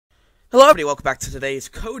Hello everybody, welcome back to today's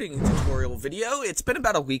coding tutorial video. It's been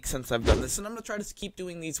about a week since I've done this, and I'm going to try to keep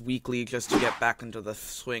doing these weekly just to get back into the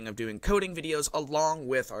swing of doing coding videos along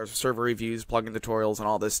with our server reviews, plugin tutorials, and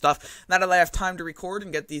all this stuff. Now that I have time to record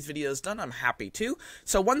and get these videos done, I'm happy to.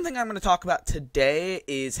 So one thing I'm going to talk about today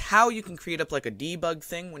is how you can create up like a debug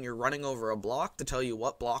thing when you're running over a block to tell you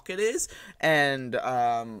what block it is, and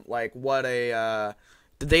like what the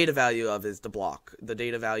data value of is the block. The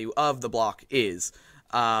data value of the block is.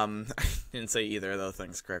 I didn't say either of those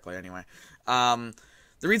things correctly anyway. The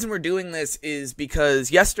reason we're doing this is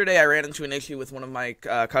because yesterday I ran into an issue with one of my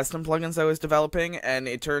custom plugins I was developing, and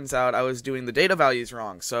it turns out I was doing the data values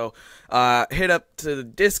wrong. So, hit up to the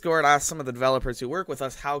Discord, asked some of the developers who work with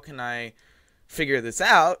us, how can I figure this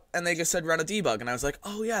out? And they just said run a debug, and I was like,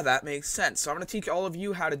 oh yeah, that makes sense. So I'm going to teach all of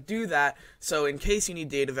you how to do that, so in case you need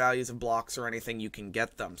data values of blocks or anything, you can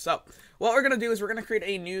get them. So what we're going to do is we're going to create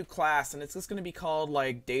a new class, and it's just going to be called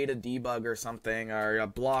like data debug or something, or a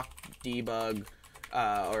block debug,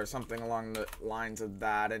 or something along the lines of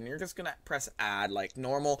that. And you're just going to press add like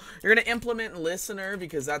normal. You're going to implement listener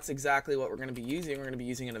because that's exactly what we're going to be using. We're going to be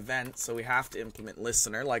using an event, so we have to implement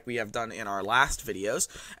listener like we have done in our last videos.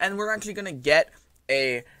 And we're actually going to get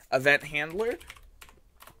a event handler,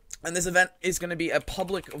 and this event is going to be a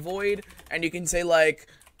public void, and you can say like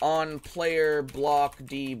on player block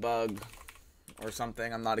debug or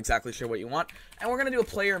something. I'm not exactly sure what you want. And we're going to do a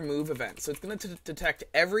player move event. So it's going to detect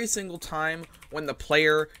every single time when the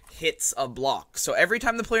player hits a block. So every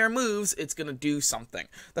time the player moves, it's going to do something.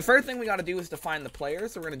 The first thing we got to do is define the player.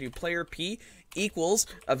 So we're going to do player p equals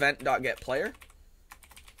event.getPlayer.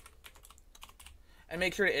 And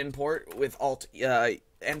make sure to import with alt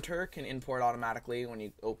enter, can import automatically when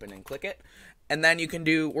you open and click it. And then you can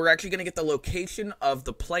do, we're actually going to get the location of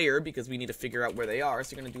the player because we need to figure out where they are.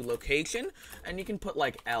 So you're going to do location, and you can put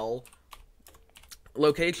like L,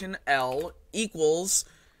 location L equals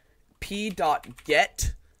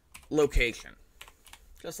p.get location.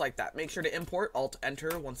 Just like that. Make sure to import, alt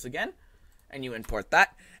enter once again, and you import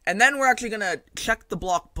that. And then we're actually going to check the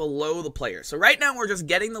block below the player. So right now we're just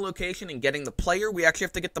getting the location and getting the player. We actually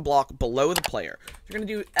have to get the block below the player. You're going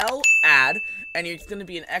to do L add, and it's going to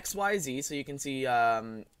be an XYZ, so you can see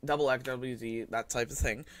double X, WZ, that type of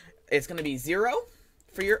thing. It's going to be 0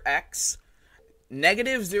 for your X,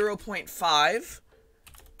 negative 0.5,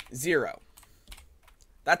 0.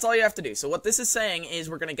 That's all you have to do. So what this is saying is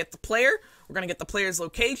we're going to get the player, we're going to get the player's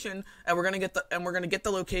location, and we're going to get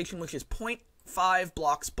the location which is 0.5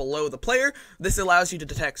 blocks below the player. This allows you to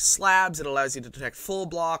detect slabs, it allows you to detect full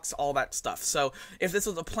blocks, all that stuff. So if this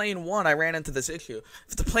was a plain 1, I ran into this issue.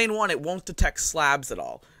 If it's a plain 1, it won't detect slabs at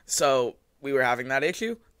all. So we were having that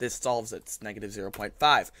issue. This solves it. It's negative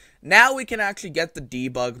 0.5. Now we can actually get the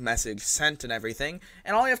debug message sent and everything.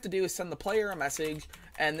 And all you have to do is send the player a message.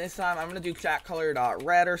 And this time I'm going to do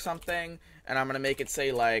chatcolor.red or something. And I'm going to make it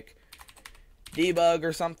say like debug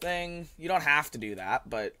or something. You don't have to do that,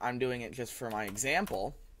 but I'm doing it just for my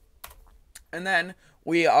example. And then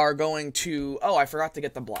we are going to, oh, I forgot to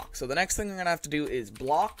get the block. So the next thing I'm going to have to do is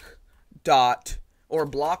block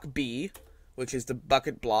B, which is the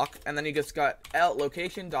bucket block, and then you just got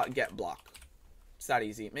location.get block. It's that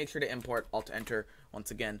easy. Make sure to import, alt enter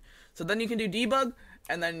once again. So then you can do debug,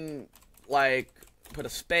 and then like put a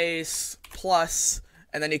space plus,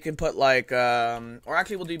 and then you can put like or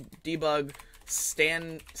actually we'll do debug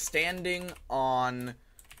standing on,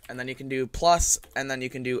 and then you can do plus, and then you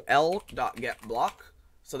can do l.get block,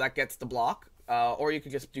 so that gets the block, or you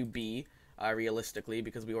could just do B realistically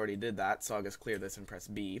because we already did that. So I'll just clear this and press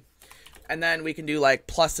B. And then we can do like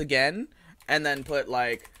plus again, and then put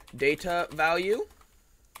like data value.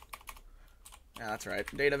 Yeah, that's right,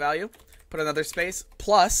 data value. Put another space,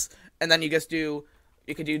 plus, and then you just do,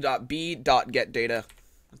 you could do .b.get data.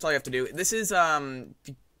 That's all you have to do. This is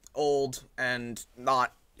old and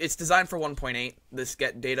not, it's designed for 1.8, this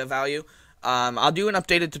get data value. I'll do an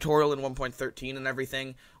updated tutorial in 1.13 and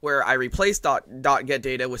everything where I replace .get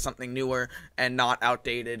data with something newer and not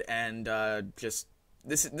outdated, and just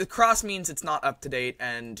the cross means it's not up to date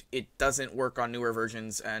and it doesn't work on newer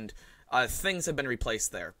versions, and things have been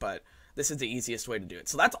replaced there, but this is the easiest way to do it.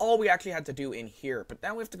 So that's all we actually had to do in here, but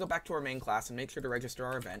now we have to go back to our main class and make sure to register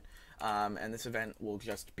our event, and this event will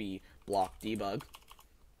just be block debug.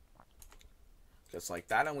 Just like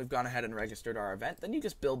that, and we've gone ahead and registered our event. Then you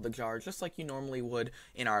just build the jar just like you normally would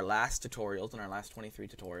in our last tutorials, in our last 23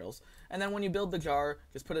 tutorials. And then when you build the jar,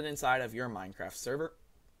 just put it inside of your Minecraft server.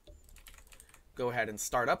 Go ahead and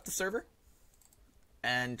start up the server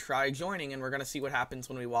and try joining, and we're going to see what happens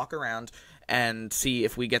when we walk around and see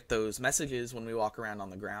if we get those messages when we walk around on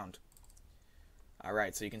the ground.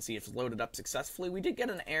 Alright, so you can see it's loaded up successfully. We did get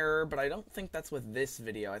an error, but I don't think that's with this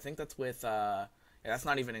video. I think that's with, yeah, that's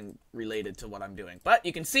not even related to what I'm doing. But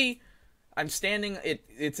you can see, I'm standing,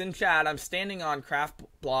 it's in chat, I'm standing on craft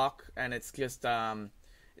block, and it's just,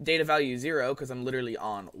 data value 0, because I'm literally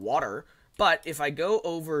on water. But if I go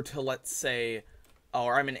over to, let's say,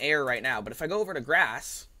 or I'm in air right now, but if I go over to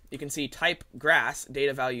grass, you can see type grass,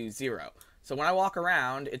 data value 0. So when I walk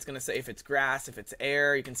around, it's going to say if it's grass, if it's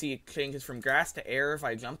air. You can see it changes from grass to air if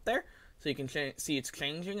I jump there. So you can see it's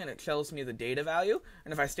changing, and it shows me the data value.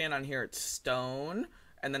 And if I stand on here, it's stone.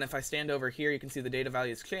 And then if I stand over here, you can see the data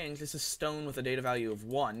value has changed. This is stone with a data value of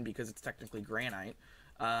 1 because it's technically granite.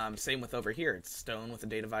 Same with over here. It's stone with a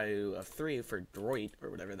data value of 3 for droid or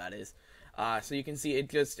whatever that is. So you can see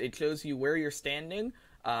it shows you where you're standing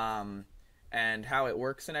and how it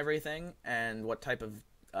works and everything, and what type of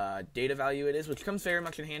data value it is, which comes very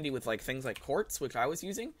much in handy with like things like quartz, which I was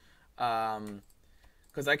using,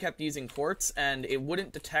 because I kept using quartz and it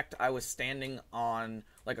wouldn't detect I was standing on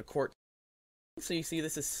like a quartz. So you see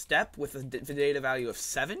this is step with the data value of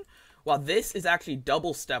 7, while this is actually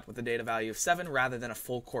double step with the data value of 7 rather than a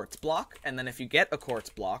full quartz block. And then if you get a quartz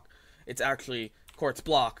block, it's actually quartz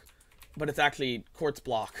block, but it's actually quartz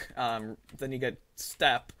block. Then you get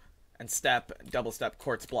step and step, double step,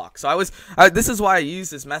 quartz block. So this is why I use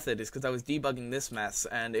this method, is because I was debugging this mess,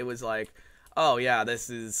 and it was like, oh yeah, this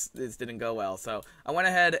didn't go well. So I went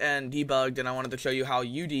ahead and debugged, and I wanted to show you how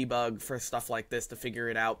you debug for stuff like this to figure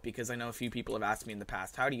it out, because I know a few people have asked me in the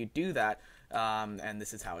past, how do you do that? And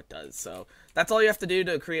this is how it does. So that's all you have to do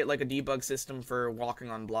to create like a debug system for walking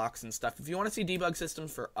on blocks and stuff. If you want to see debug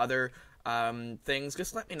systems for other things,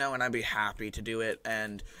 just let me know, and I'd be happy to do it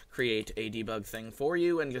and create a debug thing for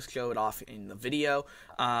you and just show it off in the video.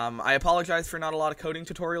 I apologize for not a lot of coding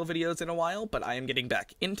tutorial videos in a while, but I am getting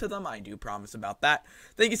back into them. I do promise about that.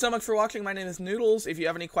 Thank you so much for watching. My name is Noodles. If you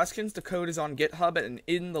have any questions, the code is on GitHub and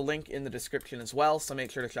in the link in the description as well, so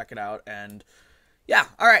make sure to check it out. And yeah,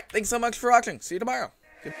 alright, thanks so much for watching. See you tomorrow.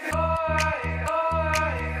 Good